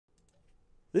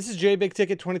This is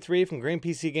JBigTicket23 from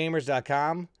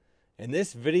GreenPCGamers.com. In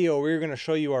this video, we're going to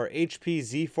show you our HP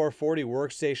Z440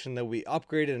 workstation that we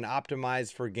upgraded and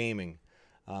optimized for gaming.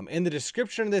 In the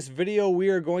description of this video, we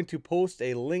are going to post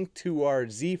a link to our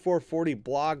Z440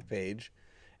 blog page.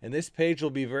 And this page will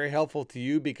be very helpful to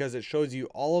you because it shows you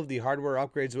all of the hardware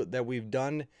upgrades that we've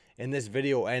done in this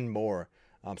video and more.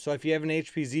 So if you have an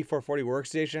HP Z440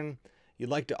 workstation, you'd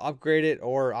like to upgrade it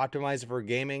or optimize it for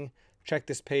gaming, check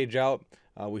this page out.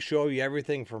 We show you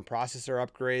everything from processor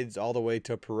upgrades all the way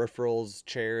to peripherals,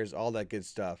 chairs, all that good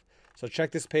stuff. So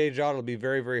check this page out. It'll be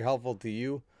very, very helpful to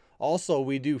you. Also,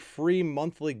 we do free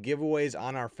monthly giveaways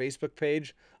on our Facebook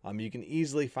page. You can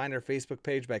easily find our Facebook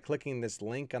page by clicking this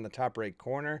link on the top right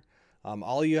corner.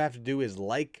 All you have to do is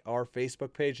like our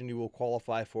Facebook page and you will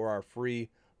qualify for our free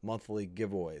monthly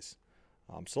giveaways.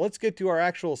 So let's get to our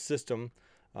actual system.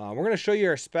 We're going to show you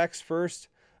our specs first.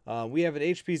 We have an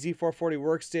HP Z440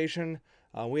 workstation.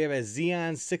 We have a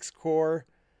Xeon 6-core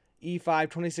E5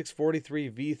 2643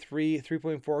 V3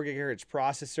 3.4 GHz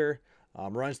processor.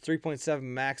 Runs 3.7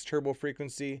 max turbo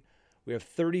frequency. We have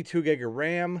 32 gig of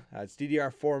RAM. It's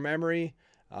DDR4 memory.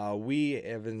 We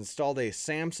have installed a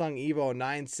Samsung Evo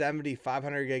 970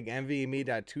 500 gig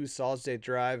NVMe.2 solid state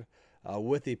drive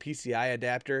with a PCI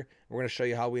adapter. We're going to show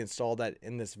you how we installed that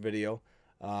in this video.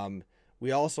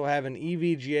 We also have an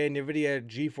EVGA NVIDIA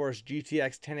GeForce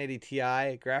GTX 1080 Ti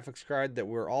graphics card that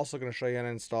we're also going to show you how to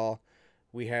install.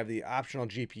 We have the optional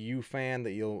GPU fan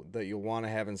that you'll want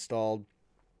to have installed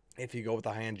if you go with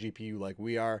a high-end GPU like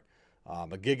we are.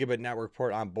 A gigabit network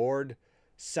port on board,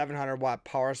 700 watt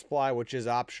power supply, which is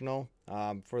optional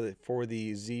for the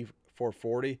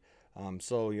Z440.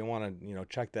 So you want to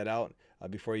check that out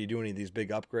before you do any of these big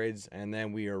upgrades. And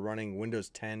then we are running Windows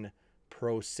 10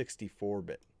 Pro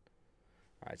 64-bit.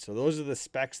 All right, so those are the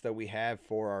specs that we have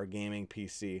for our gaming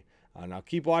PC. Now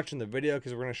keep watching the video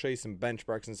because we're going to show you some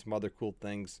benchmarks and some other cool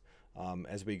things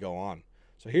as we go on.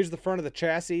 So here's the front of the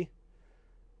chassis.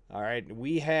 All right,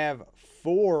 we have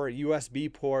 4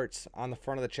 USB ports on the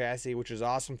front of the chassis, which is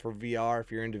awesome for VR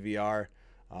if you're into VR.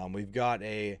 We've got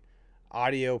a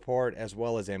audio port as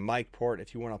well as a mic port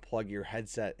if you want to plug your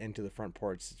headset into the front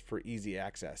ports for easy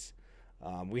access.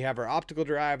 We have our optical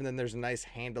drive, and then there's a nice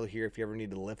handle here if you ever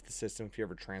need to lift the system, if you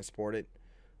ever transport it.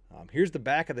 Here's the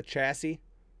back of the chassis.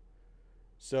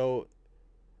 So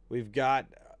we've got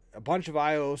a bunch of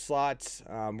I/O slots.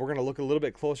 We're going to look a little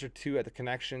bit closer at the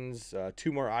connections.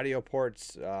 2 more audio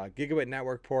ports, gigabit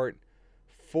network port,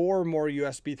 4 more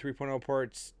USB 3.0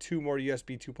 ports, 2 more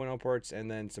USB 2.0 ports, and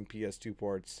then some PS2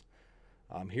 ports.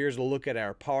 Here's a look at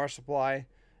our power supply.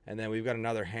 And then we've got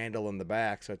another handle in the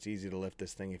back, so it's easy to lift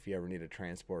this thing if you ever need to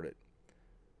transport it.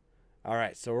 All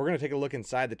right, so we're going to take a look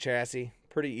inside the chassis.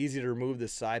 Pretty easy to remove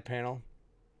this side panel.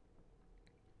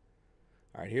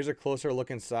 All right, here's a closer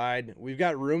look inside. We've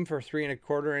got room for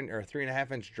 3.25 inch or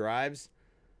 3.5 inch drives,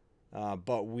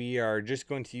 but we are just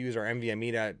going to use our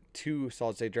NVMe.2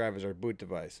 solid state drive as our boot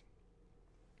device.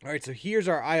 All right, so here's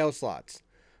our I/O slots.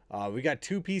 We got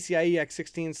 2 PCIe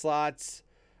X16 slots.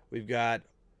 We've got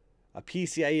a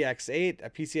PCIe X8, a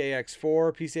PCIe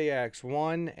X4, PCIe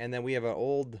X1, and then we have an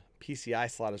old PCI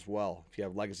slot as well if you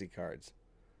have legacy cards.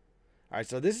 All right,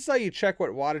 so this is how you check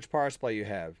what wattage power supply you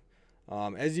have.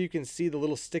 As you can see, the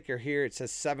little sticker here, it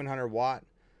says 700 watt.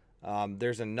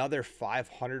 There's another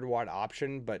 500 watt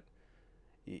option, but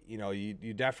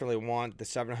you definitely want the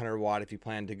 700 watt if you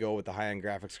plan to go with the high-end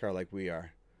graphics card like we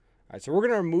are. All right, so we're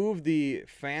going to remove the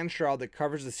fan shroud that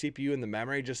covers the CPU and the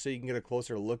memory just so you can get a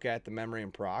closer look at the memory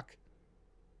and proc.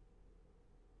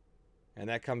 And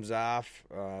that comes off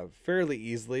fairly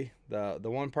easily. The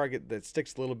one part that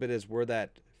sticks a little bit is where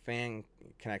that fan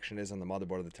connection is on the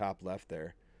motherboard at the top left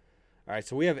there. All right,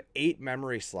 so we have 8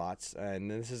 memory slots,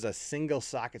 and this is a single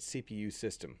socket CPU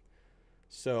system.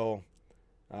 So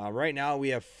right now we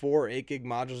have 4 8 gig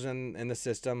modules in the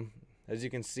system, as you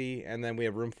can see, and then we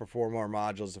have room for 4 more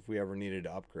modules if we ever needed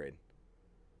to upgrade.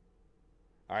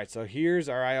 All right, so here's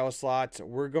our I/O slots.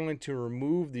 We're going to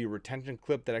remove the retention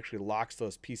clip that actually locks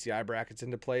those PCI brackets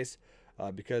into place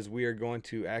because we are going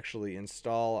to actually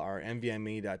install our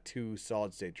NVMe.2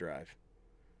 solid state drive.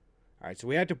 All right, so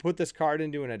we had to put this card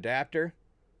into an adapter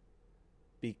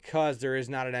because there is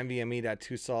not an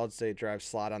NVMe.2 solid state drive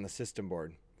slot on the system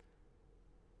board.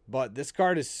 But this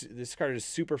card is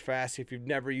super fast. If you've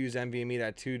never used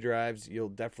NVMe.2 drives, you'll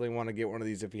definitely want to get one of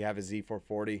these if you have a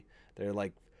Z440. They're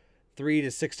like 3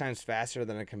 to 6 times faster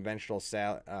than a conventional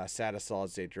SATA solid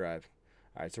state drive.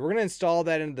 All right, so we're going to install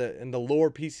that in the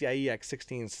lower PCIe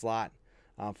X16 slot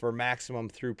for maximum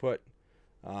throughput.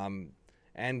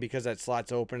 And because that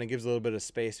slot's open, it gives a little bit of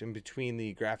space in between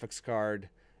the graphics card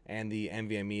and the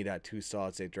NVME.2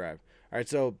 solid state drive. All right,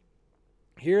 so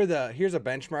here's a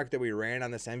benchmark that we ran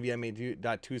on this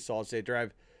NVMe.2 solid state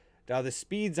drive. Now the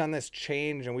speeds on this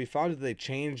change, and we found that they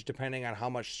change depending on how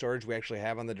much storage we actually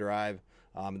have on the drive.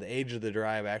 The age of the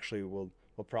drive actually will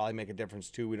probably make a difference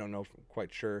too. We don't know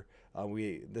quite sure.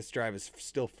 This drive is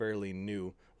still fairly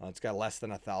new. It's got less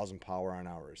than 1,000 power on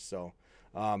hours. So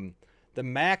the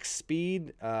max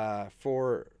speed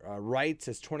for writes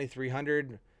is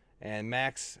 2,300, and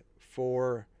max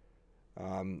for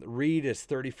read is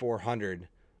 3,400.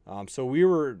 So we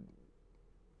were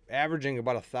averaging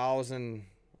about 1,000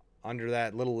 under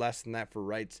that, a little less than that for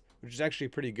writes, which is actually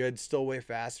pretty good. Still way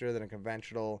faster than a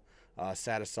conventional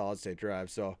SATA solid state drive.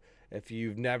 So if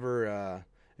you've never,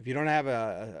 if you don't have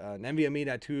an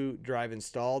NVMe.2 drive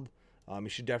installed, you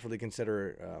should definitely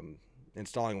consider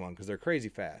installing one, because they're crazy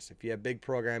fast. If you have big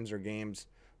programs or games,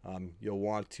 you'll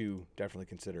want to definitely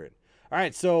consider it. All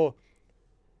right, so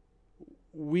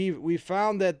we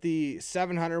found that the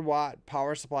 700 watt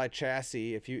power supply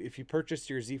chassis, if you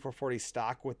purchase your Z440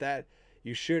 stock with that,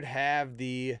 you should have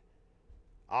the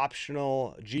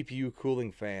optional GPU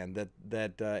cooling fan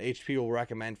that HP will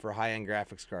recommend for high-end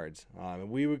graphics cards.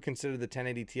 We would consider the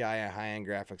 1080 Ti a high-end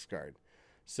graphics card.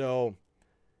 So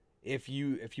if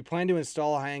you plan to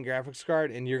install a high-end graphics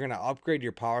card and you're going to upgrade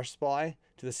your power supply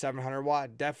to the 700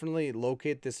 watt, definitely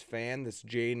locate this fan, this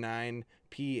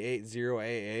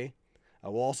J9P80AA.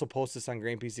 We'll also post this on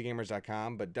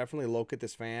GreenPCGamers.com, but definitely locate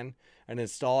this fan and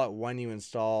install it when you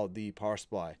install the power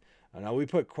supply. Now we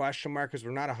put question mark because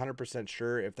we're not 100%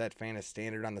 sure if that fan is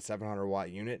standard on the 700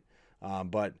 watt unit,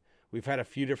 but we've had a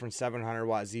few different 700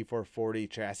 watt Z440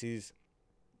 chassis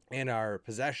in our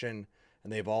possession,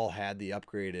 and they've all had the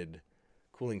upgraded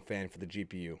cooling fan for the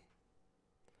GPU.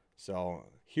 So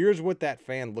here's what that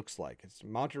fan looks like. It's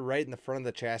mounted right in the front of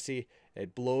the chassis.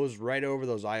 It blows right over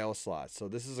those I/O slots. So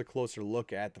this is a closer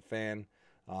look at the fan,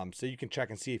 so you can check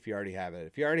and see if you already have it.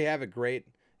 If you already have it, great.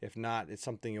 If not, it's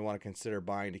something you want to consider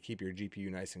buying to keep your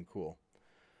GPU nice and cool.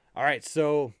 All right,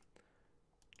 so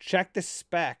check the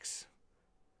specs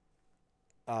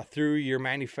through your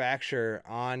manufacturer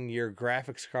on your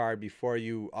graphics card before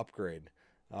you upgrade.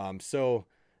 So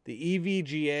the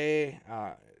EVGA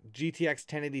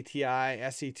GTX 1080 Ti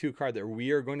SE2 card that we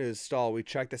are going to install, we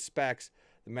check the specs.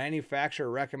 The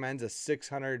manufacturer recommends a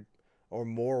 600 or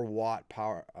more watt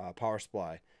power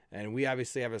supply. And we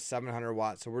obviously have a 700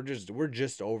 watt, so we're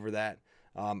just over that.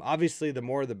 Obviously, the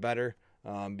more the better,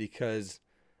 because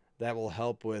that will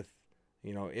help with,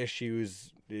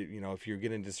 issues. If you're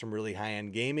getting into some really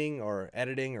high-end gaming or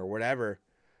editing or whatever,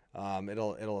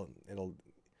 it'll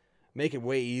make it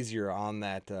way easier on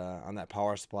that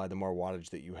power supply. The more wattage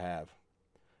that you have.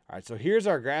 All right, so here's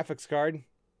our graphics card.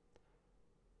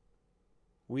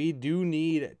 We do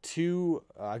need 2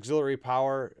 auxiliary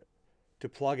power to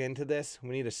plug into this. We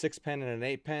need a 6-pin and an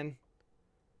 8-pin,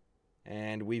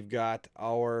 and we've got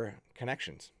our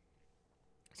connections.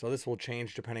 So this will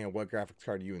change depending on what graphics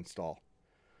card you install.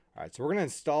 All right, so we're going to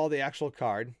install the actual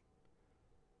card.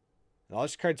 Now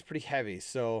this card's pretty heavy,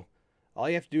 so all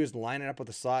you have to do is line it up with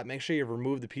the slot. Make sure you've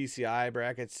removed the PCI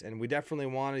brackets, and we definitely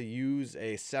want to use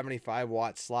a 75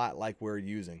 watt slot like we're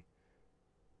using.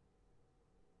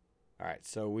 All right,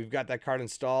 so we've got that card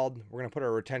installed. We're going to put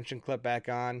our retention clip back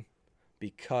on,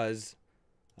 because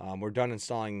we're done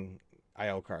installing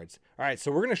I/O cards. All right,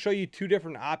 so we're going to show you 2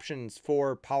 different options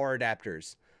for power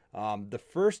adapters. The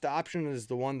first option is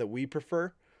the one that we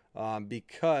prefer,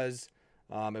 because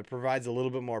it provides a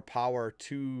little bit more power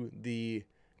to the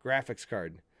graphics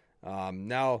card.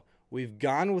 Now, we've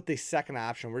gone with the second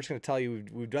option. We're just going to tell you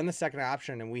we've done the second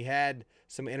option, and we had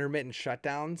some intermittent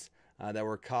shutdowns that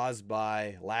were caused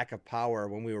by lack of power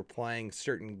when we were playing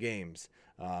certain games.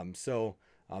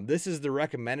 This is the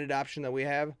recommended option that we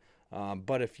have,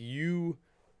 but if you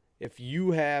have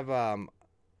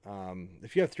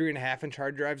 3.5-inch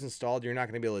hard drives installed, you're not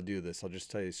going to be able to do this. I'll just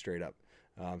tell you straight up.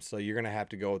 So you're going to have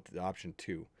to go with the option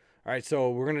 2. All right, so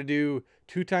we're going to do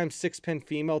 2 times 6-pin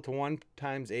female to 1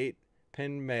 times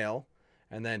 8-pin male,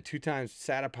 and then 2 times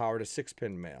SATA power to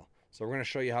 6-pin male. So we're going to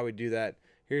show you how we do that.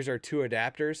 Here's our 2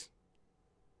 adapters.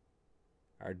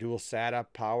 Our dual SATA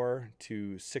power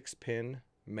to 6-pin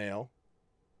male.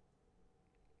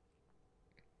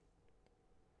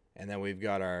 And then we've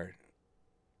got our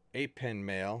 8-pin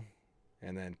male,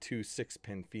 and then 2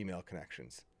 6-pin female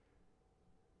connections.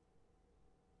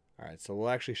 All right, so we'll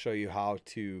actually show you how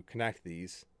to connect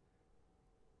these.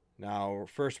 Now,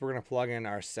 first we're going to plug in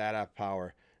our SATA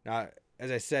power. Now,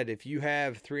 as I said, if you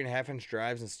have 3.5-inch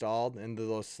drives installed into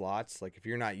those slots, like if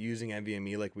you're not using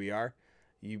NVMe like we are,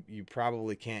 you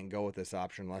probably can't go with this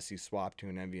option unless you swap to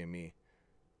an NVMe.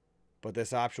 but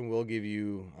this option will give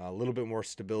you a little bit more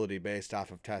stability based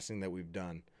off of testing that we've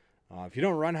done. If you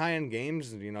don't run high-end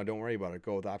games, don't worry about it.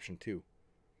 Go with option 2.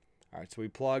 All right, so we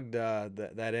plugged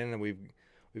that in, and we've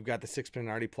got the 6-pin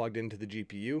already plugged into the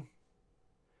GPU.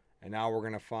 And now we're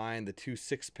going to find the 2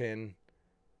 6-pin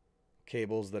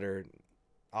cables that are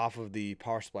off of the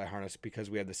power supply harness, because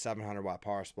we have the 700 watt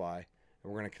power supply,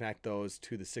 and we're going to connect those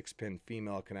to the 6-pin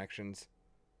female connections,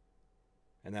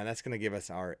 and then that's going to give us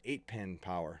our 8-pin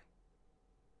power,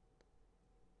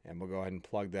 and we'll go ahead and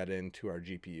plug that into our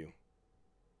GPU.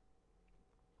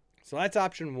 So that's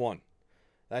option 1.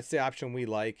 That's the option we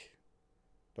like,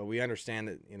 but we understand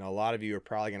that a lot of you are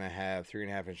probably going to have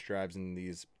 3.5-inch drives in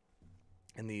these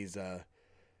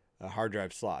hard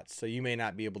drive slots, so you may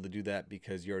not be able to do that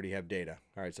because you already have data.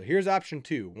 All right, so here's option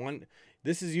 2.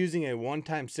 This is using a 1x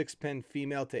 6-pin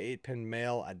female to 8-pin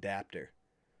male adapter.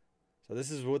 So this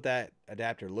is what that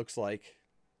adapter looks like.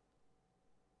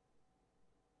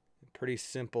 Pretty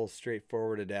simple,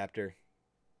 straightforward adapter.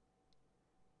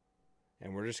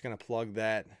 And we're just going to plug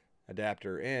that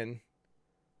adapter in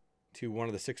to one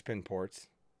of the 6-pin ports,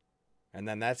 and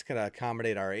then that's going to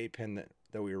accommodate our 8-pin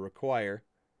that we require.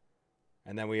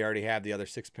 And then we already have the other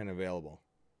 6-pin available.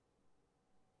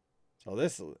 So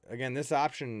this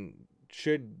option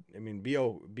should,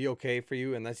 be okay for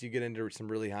you, unless you get into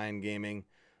some really high-end gaming.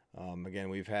 Again,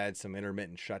 we've had some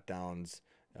intermittent shutdowns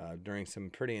during some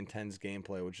pretty intense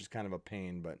gameplay, which is kind of a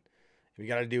pain. But you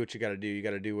got to do what you got to do. You got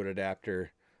to do what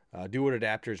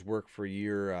adapters work for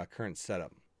your current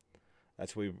setup.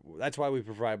 That's why we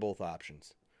provide both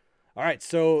options. All right,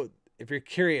 so if you're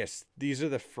curious, these are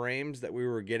the frames that we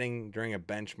were getting during a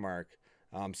benchmark.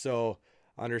 So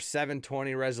under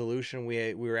 720 resolution,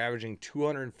 we were averaging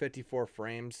 254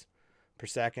 frames per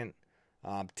second.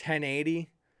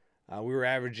 1080, we were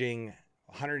averaging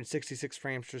 166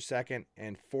 frames per second,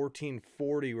 and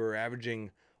 1440, we were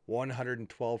averaging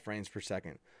 112 frames per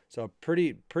second. So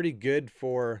pretty good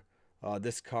for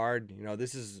this card.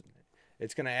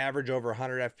 It's going to average over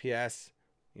 100 FPS.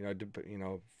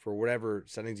 For whatever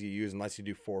settings you use, unless you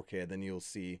do 4K, then you'll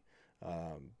see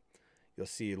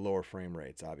lower frame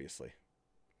rates, obviously.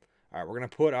 All right, we're going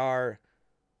to put our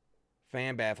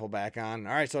fan baffle back on.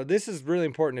 All right, so this is really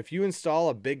important. If you install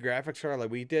a big graphics card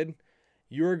like we did,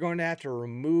 you're going to have to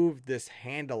remove this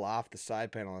handle off the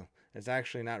side panel. It's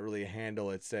actually not really a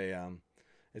handle. It's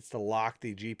to lock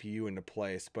the GPU into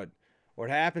place. But what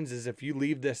happens is, if you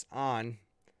leave this on,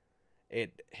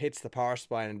 it hits the power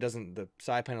supply and the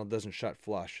side panel doesn't shut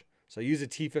flush. So use a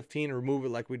T15, remove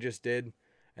it like we just did,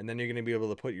 and then you're going to be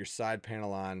able to put your side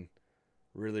panel on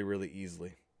really, really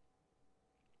easily.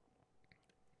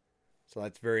 So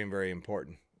that's very, very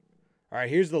important. All right,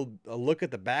 here's a look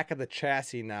at the back of the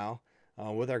chassis now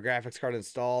with our graphics card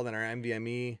installed and our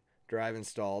NVMe drive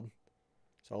installed.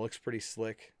 So it looks pretty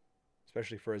slick,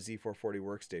 especially for a Z440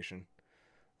 workstation.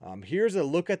 Here's a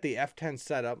look at the F10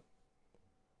 setup.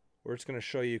 We're just going to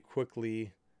show you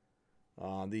quickly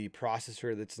the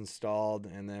processor that's installed,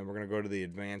 and then we're going to go to the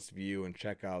advanced view and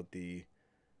check out the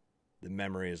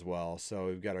memory as well. So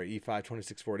we've got our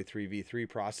E5-2643 V3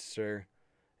 processor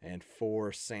and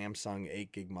 4 Samsung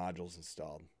 8 gig modules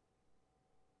installed.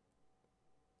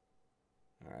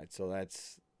 All right, so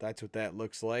that's what that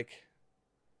looks like.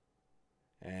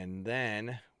 And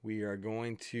then we are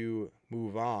going to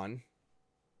move on,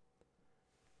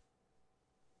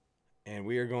 and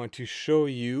we are going to show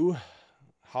you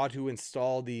how to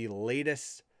install the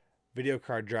latest video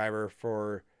card driver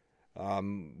for,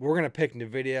 we're going to pick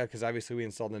NVIDIA because obviously we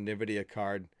installed the NVIDIA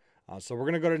card. So we're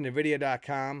going to go to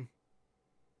NVIDIA.com,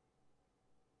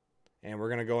 and we're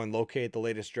going to go and locate the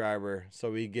latest driver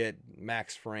so we get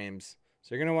max frames.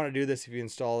 So you're going to want to do this if you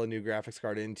install a new graphics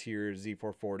card into your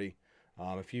Z440.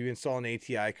 If you install an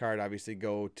ATI card, obviously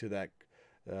go to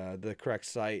the correct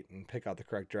site and pick out the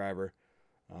correct driver.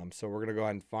 So we're going to go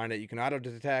ahead and find it. You can auto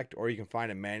detect, or you can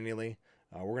find it manually.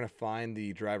 We're going to find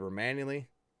the driver manually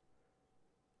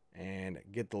and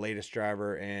get the latest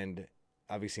driver and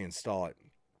obviously install it.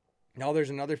 Now there's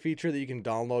another feature that you can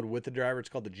download with the driver. It's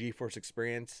called the GeForce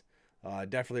Experience.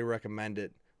 Definitely recommend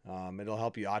it. It'll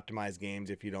help you optimize games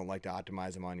if you don't like to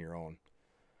optimize them on your own.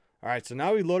 All right, so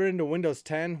now we loaded into Windows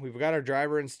 10. We've got our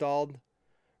driver installed.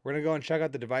 We're going to go and check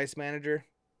out the device manager.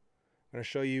 I'm going to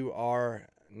show you our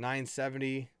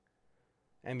 970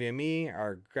 NVMe,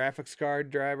 our graphics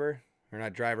card driver, or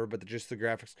not driver, but just the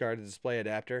graphics card, the display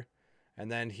adapter.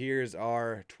 And then here's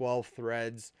our 12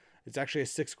 threads. It's actually a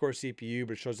 6-core CPU,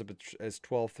 but it shows up as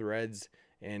 12 threads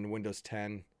in Windows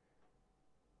 10.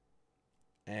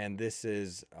 And this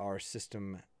is our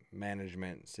system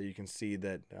management. So you can see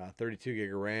that 32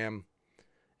 gig of RAM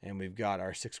and we've got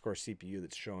our 6-core CPU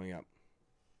that's showing up.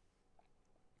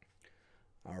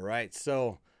 All right,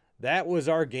 so that was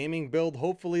our gaming build.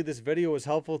 Hopefully this video was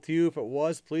helpful to you. If it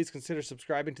was, please consider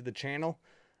subscribing to the channel.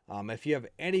 If you have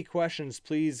any questions,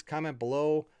 please comment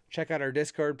below. Check out our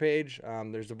Discord page.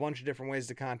 There's a bunch of different ways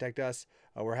to contact us.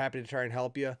 We're happy to try and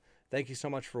help you. Thank you so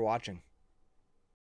much for watching.